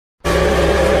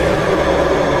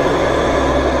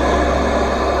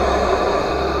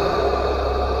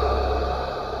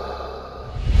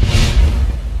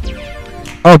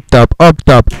Up top.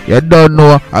 You don't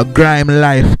know a grime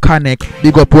life connect.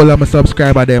 Big up all of my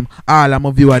subscriber them, all of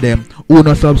my viewer them. Who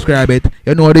not subscribe it,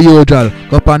 you know the usual.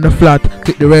 Go up on the flat,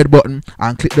 click the red button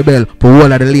and click the bell for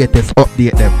all of the latest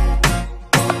update them.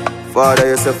 Father,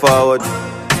 you say forward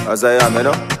as I am, you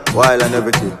know, while and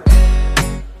everything.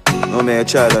 No me a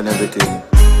child and everything.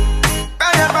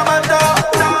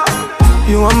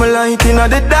 You want my light in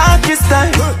the darkest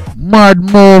time. Mad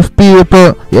move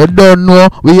people, you don't know.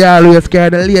 We always carry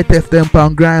the latest them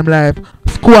on grime life.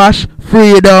 Squash,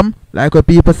 freedom. Like what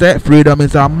people say, freedom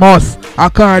is a must.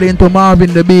 According to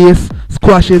Marvin the Beast,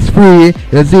 squash is free.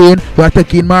 You see, we are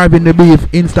taking Marvin the Beast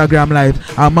Instagram live,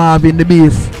 and Marvin the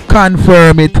Beast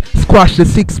confirm it. Squash the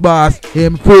 6 bars,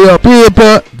 him free up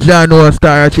people. Jan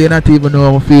star, you not even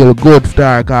know how I feel good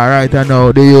star. Cause right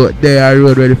now they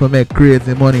are ready for make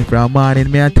crazy money from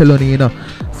morning. Me I tell you,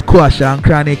 squash and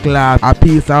chronic lab, a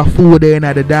piece of food in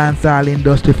the dancehall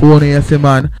industry for you see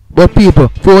man. But people,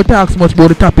 before we talk so much about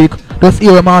the topic, just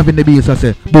hear what Marvin the Beast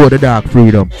say about the dark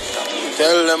freedom.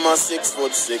 Tell them I'm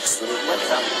 6'6".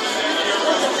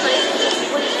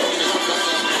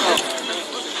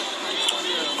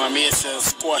 My mate says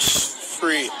squash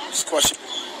free, squash.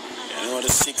 You know the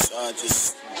 6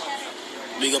 artists.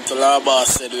 Big up to La Boss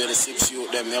said we're the 6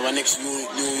 youth them. We have a next new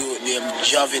youth named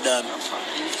Javidan.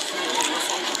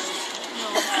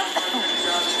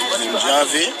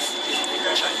 Javi,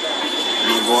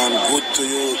 I'm going good to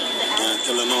you.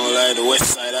 Tell you no lie, the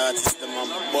West Side artists, them are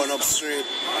born up straight.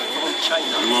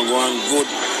 I'm going good.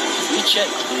 We check.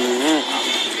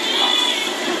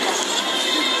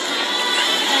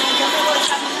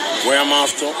 Where I'm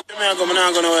after? I'm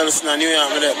not going to listen to New York.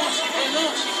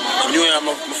 New York, I'm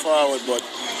forward, but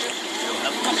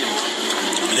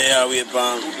they are waiting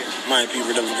for my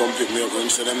people them to come pick me up.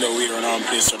 So them they're waiting around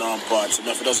place around parts. So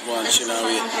if I just go and chill and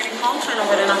wait.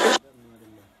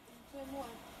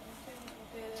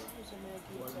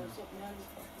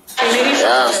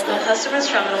 Customers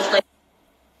travel with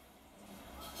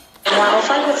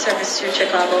 105 with service to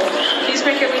Chicago. Please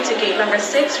make your way to gate number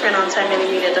 6 for an on-time and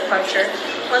immediate departure.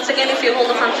 Once again, if you hold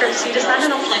a confirmed seat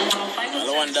assignment on flight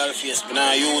 105 with service to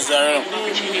Chicago,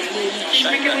 please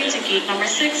make your way to gate number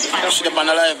 6. I should have been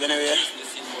alive anyway.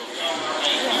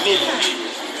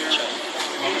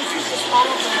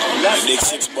 Big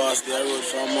 6 bars they road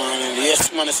from man.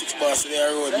 Yes man, the 6 bars they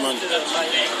road man.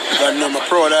 God know my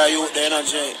proud of you the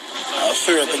energy. I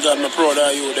fear to God my proud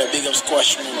of you the big up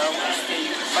squash man.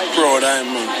 Proud of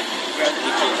him man.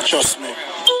 Trust me.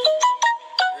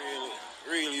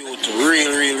 Real youth.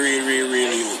 Real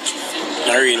youth.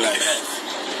 In real life.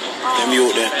 Them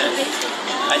youth there.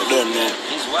 I don't know.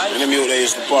 And them youth there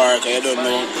used to park, I don't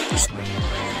know.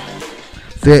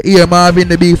 Say here Marvin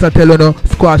the Beast I tell you no,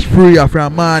 squash free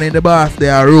from man in the boss they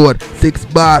are road. 6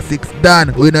 bars, 6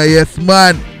 done. We know yes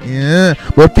man. Yeah.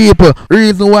 But people,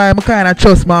 reason why I'm kinda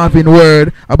trust Marvin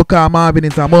word is because Marvin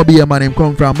is a Mobile man, him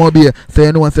come from Mobile. So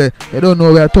you know what say, you don't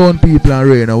know where town people and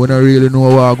rain. We don't really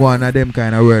know what going on them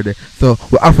kind of word. So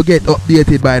we have to get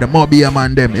updated by the Mobile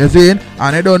man them. You see? And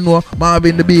I don't know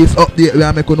Marvin the Beast update where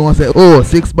I make you know say, oh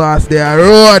 6 bars they are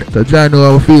road. So John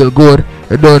know I feel good.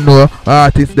 You don't know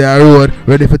artists they are road,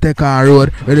 ready for take on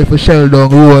road, ready for shell down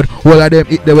road. All of them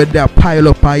hit them with their pile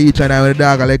up on each and with the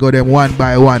dog like them one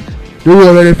by one. The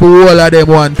road ready for all of them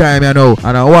one time, you know.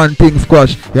 And one thing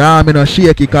squash, your arm no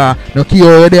shaky car, no key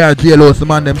over there, jailhouse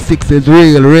man, them 6 is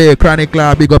real, chronic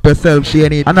law, big up yourself,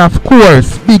 Shane. And of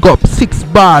course, big up 6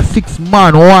 bars, 6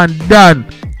 man, 1 done.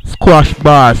 Squash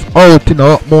bars, out, you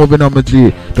know, up moving on my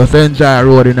G. Just enjoy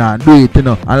road, you know, and do it, you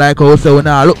know. And like I say, when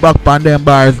I look back on them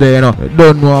bars there, you know,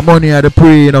 don't know money at the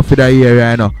pre, you know, for the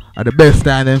year, you know. At the best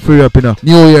time, then free up, you know.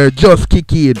 New Year just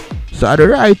kick in. So at the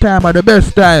right time, at the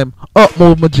best time, up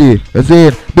move my G. You see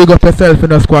it? Big up yourself in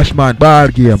the squash man, bar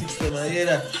game.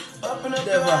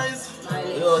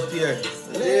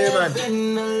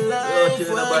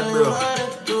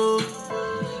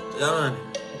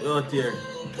 Yo,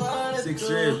 6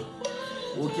 real.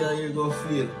 Who can you go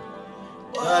feel?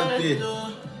 All paid.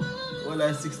 All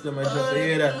that 6 them I drop. You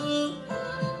hear that?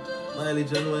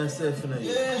 Mileage on oneself in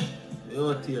here.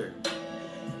 Yo, tear.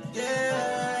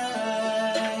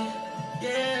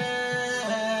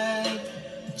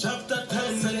 Chapter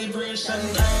 10 celebration.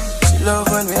 She love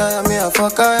when me a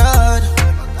fuck her hard.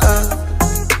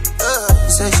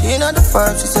 Say she not the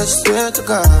 5, she said she swear to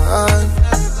God.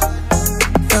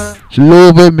 She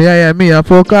love me a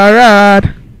fuck her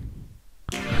hard.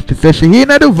 She said she hear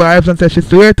the vibes and said she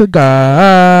swear to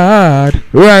God.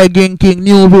 Right, King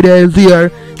new video is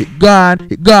here. It gone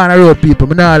I wrote people.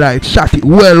 Me not like shot it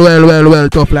well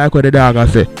tough like what the dog I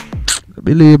say.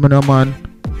 Believe me no man.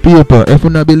 People, if you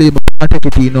not believe me, I take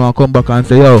it in now and come back and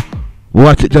say, yo,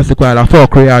 watch it just while a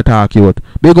fuck real talk you.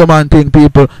 Big man thing,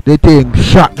 people, they think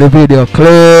shot the video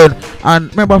clean. And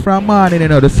remember from morning, you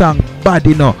know, the song bad,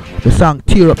 you know. The song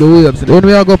tear up the waves. When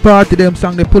we go party, them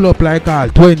song they pull up like all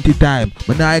 20 times.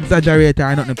 But not exaggerate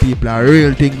or nothing, people. A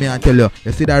real thing me I tell you.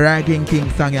 You see the Ranking King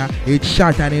song here, it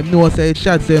shot and him know say it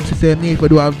shot, so him say need for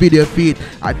do a video feed.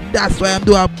 And that's why I'm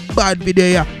doing a bad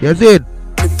video here. You see it?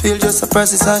 I feel just a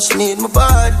process and she need my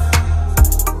body.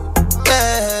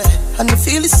 Yeah. And I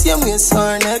feel the same way so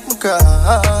her neck my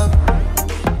crab.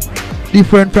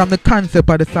 Different from the concept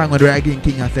of the song when the Ranking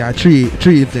King I say a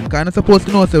treason. Because I'm supposed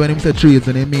to know so when him say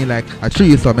treason, he mean like a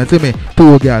threesome. You see me?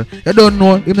 Two girl. You don't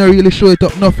know, him not really show it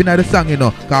up nothing in the song, you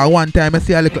know. Because one time I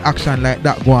see a little action like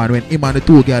that go on when him and the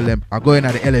two girl them are going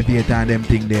at the elevator and them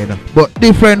thing there, you know. But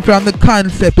different from the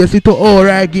concept, you see to all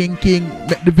Ranking King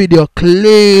make the video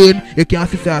clean. You can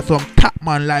see some top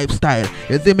man lifestyle.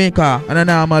 You see me? Because and then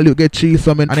I'm look get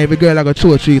threesome and every girl I go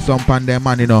show threesome on them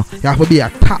man, you know. You have to be a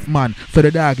top man. So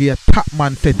the dog is a top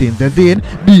man settings. You see?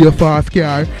 Be a fast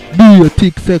car, be a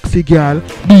thick sexy girl,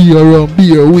 be a rum,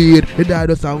 be a weed. The dog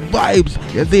does some vibes.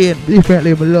 You see?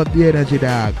 Differently, I love the energy,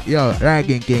 dog. Yo,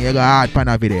 Ranking King, you go hard pan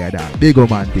a video, dog. Big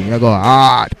man thing, you go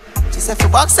hard. She said for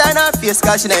box on her face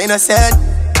cause she not innocent.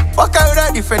 Fuck her with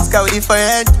her different scout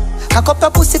different. I cup her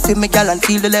pussy for me girl and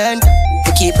feel the land.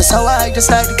 We keep us so high just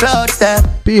like the clouds there.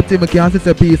 People me can see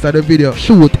a piece of the video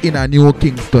shoot in a New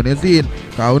Kingston, you see?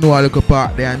 Cause we know a little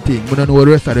part there and thing. We don't know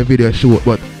the rest of the video shoot,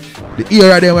 but the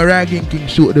era them where Ranking King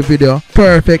shoot the video,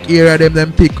 perfect era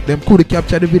them pick. Them could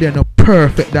capture the video no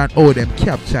perfect than how them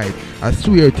capture it. I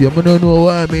swear to you, I don't know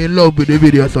why I'm in love with the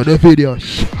video, so the video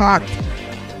shot.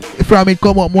 From it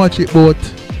come up, watch it but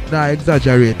not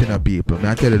exaggerating on people.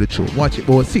 I tell you the truth. Watch it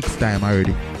about 6 times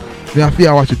already. Me I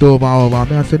fear watch it over and over.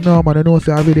 Me I say no man, I know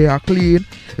say the video clean.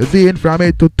 You see from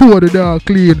head to toe the dog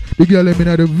clean. The girl in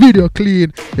the video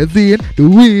clean. You see the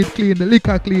weed clean, the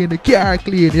liquor clean, the car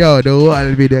clean. Yo, the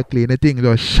whole video clean. The thing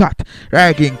just shot.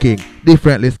 Ranking King.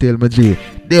 Differently still, my G.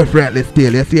 Differently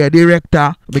still. You see a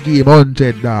director, me give him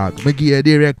 100 dog. Me give a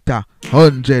director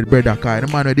 100 brother cause the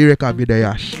man with director video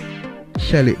yash.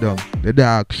 Shell it down. The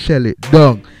dog shell it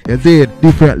down. You see it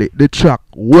differently. The track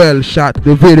well shot.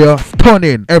 The video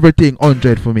stunning. Everything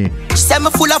 100 for me. She said me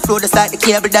full of flow just like the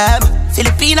cable dam.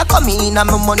 Filipina come in and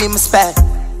my money me spend.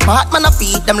 My heart man I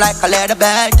feed them like a leather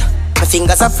bag. My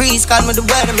fingers are freeze call me the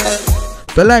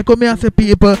weatherman. So like come here say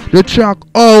people, the track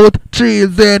out,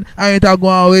 treason, I ain't a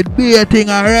going with baiting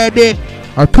already.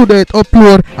 And today it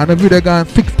upload and the video gone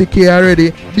 60k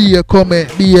already. Be a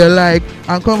comment, be a like.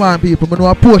 And come on people, I know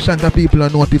a portion of people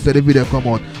don't notice that the video come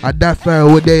out. And that's why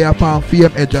we're there upon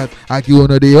Fame Edges I give you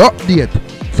the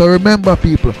update. So remember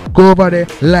people, go over there,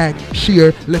 like,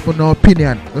 share, left an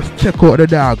opinion. Let's check out the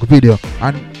dog video.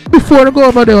 And before you go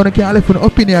over there, you can left an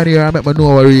opinion here and make me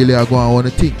know what really I go and want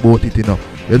to think about it, you know.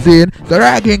 You see? So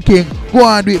Ranking King, go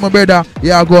on do it my brother.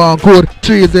 Yeah, go on good,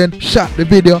 treason, shot the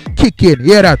video, kick in,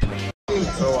 hear that?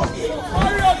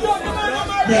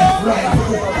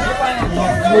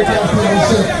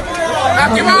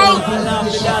 Knock him out!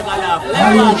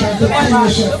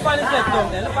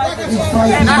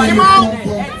 Knock him out!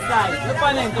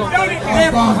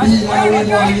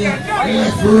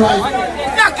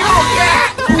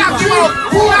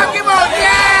 Knock him out,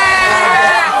 yeah!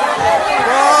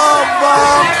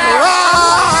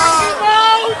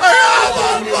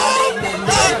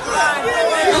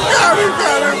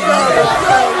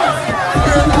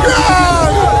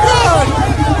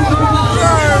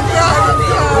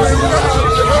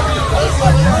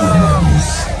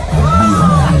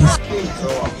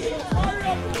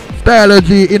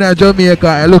 Stylogy in a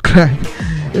Jamaica,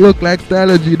 it look like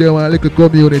Stylogy they want a little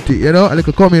community, you know, a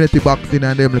little community boxing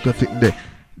and them little sitting there.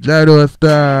 Jado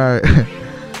Star,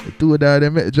 the two of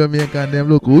them make Jamaica and them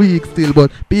look weak still,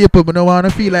 but people don't want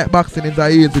to feel like boxing is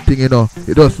an easy thing, you know.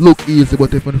 It does look easy,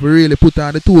 but if you really put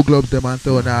on the 2 gloves them and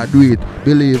so now do it,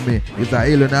 believe me, it's a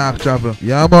hill and a half travel.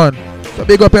 Yeah man. So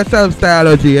big up yourself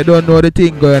Stylogy, you don't know the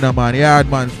thing going on man, hard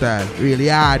man style, really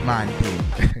hard man thing.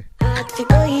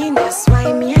 That's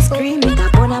why me a scream, me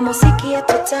tap on a music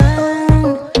to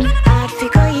town. Hard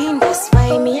figure in, that's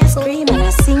why me a scream and I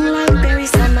sing like Barry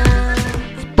Summer.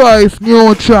 Spice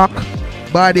new track,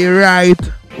 body right.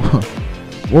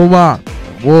 Woman,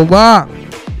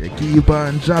 you keep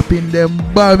on dropping them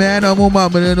bomb, man. No mama, I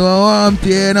don't know what I'm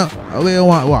saying. How we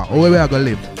want what? How we are gonna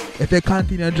live? If they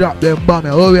continue to drop them bomb,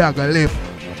 how we are gonna live?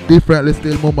 Differently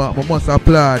still, mama, I must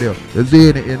applaud you. You see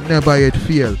it never yet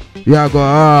fail. You go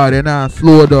hard and now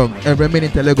slow down. Every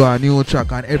minute you go a new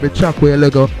track, and every track where you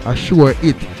go a sure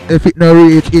hit. If it no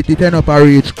reach it, it end up a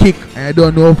reach kick. And I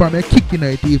don't know from a kick, you know,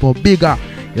 it even bigger.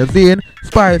 You see,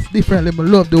 Spice differently. I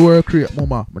love the work rate,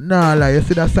 mama. But nah, like you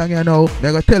see that song you know,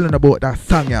 I go telling about that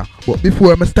song yeah. But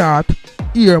before I start,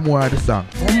 hear more of the song.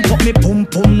 Pump me pum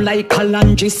pum like a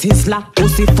lunge sizzler.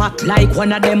 Pussy fat like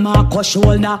one of them Marco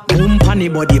shoulder. Boom funny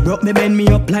body broke me bend me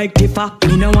up like Tifa.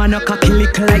 Me no wanna cocky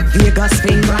lick like Vegas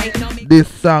thing right now. This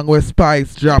song where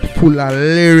Spice drop full of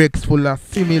lyrics, full of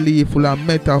simile, full of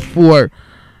metaphor.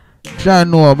 John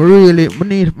know, I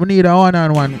need a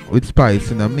one-on-one with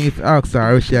Spice, you know. I need to ask her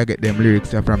how she get them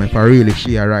lyrics from, if I really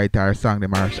she a writer or song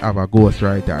them or have a ghost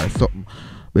writer or something.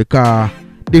 Because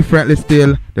differently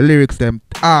still, the lyrics them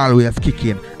always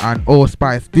kicking, and how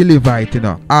Spice deliver it, you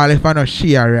know. All if I know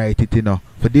she a write it, you know.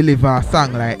 For deliver a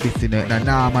song like this, you know,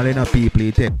 normally no people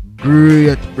it take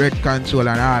great red control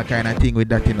and all kind of thing with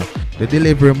that, you know. The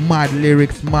delivery mad,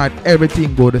 lyrics mad,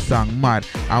 everything go the song mad.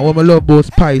 And what I love about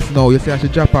Spice now, you see I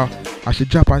should drop a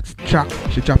track,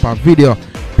 she drop a video.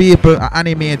 People are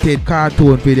animated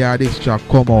cartoon video of this track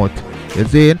come out. You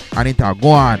see? And it a go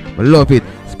on. I love it.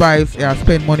 Spice, you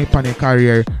spend money on your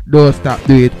career, don't stop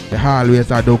do it. You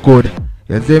always are do good.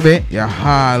 You see me? You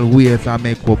always are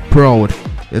make you proud.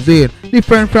 You see it?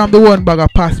 Different from the one bag of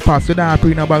pass. You don't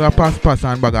bring a bag of pass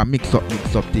and bag of mix up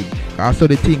thing. Cause so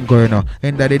the thing going on.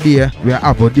 End of the day, we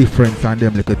have a difference on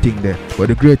them little thing there. But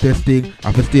the greatest thing,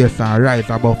 I have to stay and rise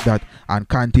above that and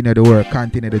continue the work,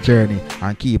 continue the journey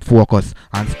and keep focus.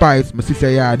 And Spice, my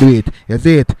sister, yeah, do it. You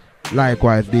see it?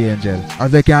 Likewise, the Angel.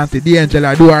 As you can see, the Angel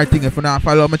I do her thing. If you not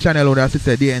follow my channel, on that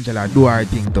sister, the Angel I do her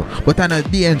thing too. But I know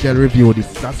the Angel review this.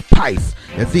 That's Spice.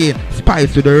 You see,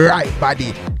 Spice with the right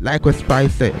body. Like what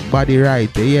Spice said, body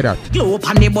right. You hear that? Glue up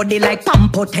on the body like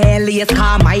Pampotel. Yes,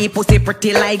 car my pussy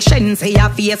pretty like Shenseea.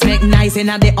 Face make nice in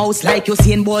the house like you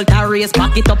seen Bolt a race.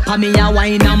 Back it up on me a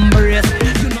wine and brace.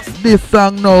 This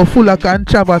song now full of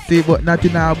controversy, but not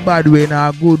in a bad way, in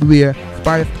a good way.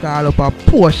 Spice call up a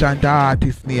portion to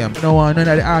artist name. No, none of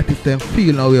the artists them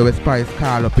feel no way with Spice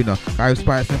call up, you know. Because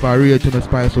Spice never rate to the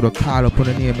Spice would call up on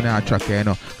the name in her track, you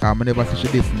know. Because I never see she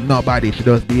this nobody. She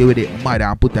just deal with it mad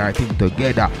and put her thing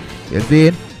together. You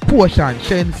see? Portion,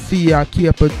 Shenseea,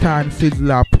 Capleton,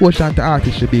 Sizzler, portion to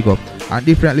artist she big up. And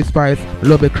differently Spice,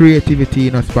 love the creativity,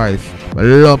 you know, Spice. I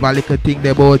love a little thing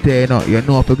about it, you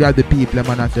know. If you grab the people,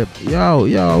 man, and say, yo,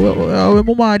 what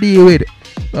mama deal with?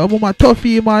 Yo, mama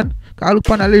toughy, man. I look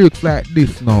on the lyrics like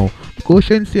this now. Because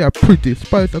Shenseea pretty,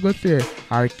 Spice I gonna say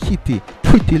her kitty,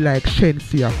 pretty like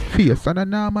Shenseea face. And the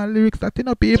normal lyrics that you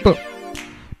know people.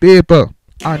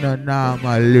 And the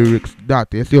normal lyrics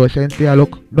that you see how Shenseea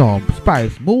look. No,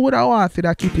 Spice, who would I want to see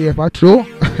that kitty ever true?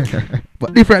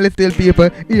 But differently still people,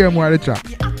 hear more of the track.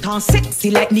 Turn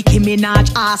sexy like Nicki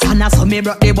Minaj ass. And so me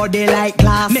broke the body like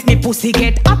glass. Make me pussy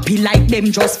get happy like them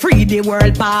just free the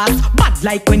world pass. Bad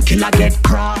like when killer get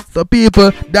cross. So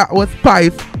people, that was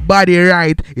Spice, body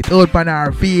right. It's out on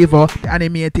our Fever. The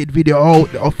animated video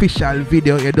out, the official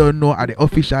video. You don't know at the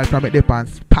official from it on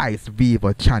Spice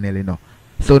Vivo channel, you know.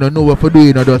 So don't know what to do,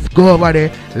 you know, just go over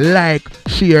there, like,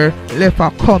 share, leave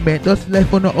a comment, just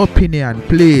leave an opinion,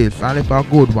 please, and leave a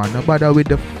good one. No bother with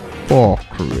the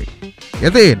fuckery.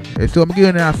 You see? So I'm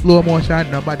giving you a slow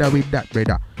motion, no bother with that,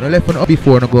 brother. No left on up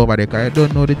before no go over there, because I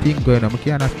don't know the thing going on. I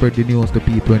can't spread the news to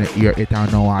people in the ear it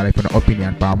and now I left an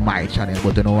opinion on my channel,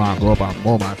 but you know I go over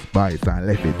Mama Spice and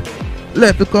left it.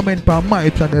 Left the comment on my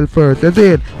channel first, you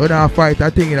see? You don't fight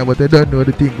a thing, you know, but you don't know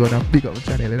the thing going on. Big up the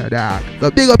channel in the dark. So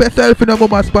big up yourself, you know,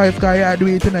 Mama Spice, because you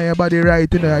do it, you know, your body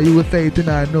right, you know, you will say it, you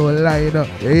know, no lie, you know.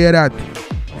 You hear that?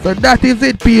 So that is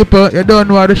it, people. You don't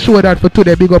know how to show that for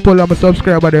today. Big up all of my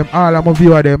subscribers, them, all of my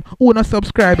viewers, them. Who not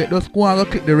subscribe it, just go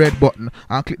and click the red button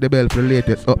and click the bell for the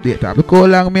latest update. Look how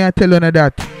long me I tell you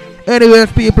that.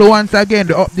 Anyways, people, once again,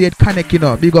 the update connect, you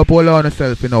know. Big up all on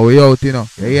yourself, you know. We out, you know.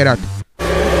 You hear that?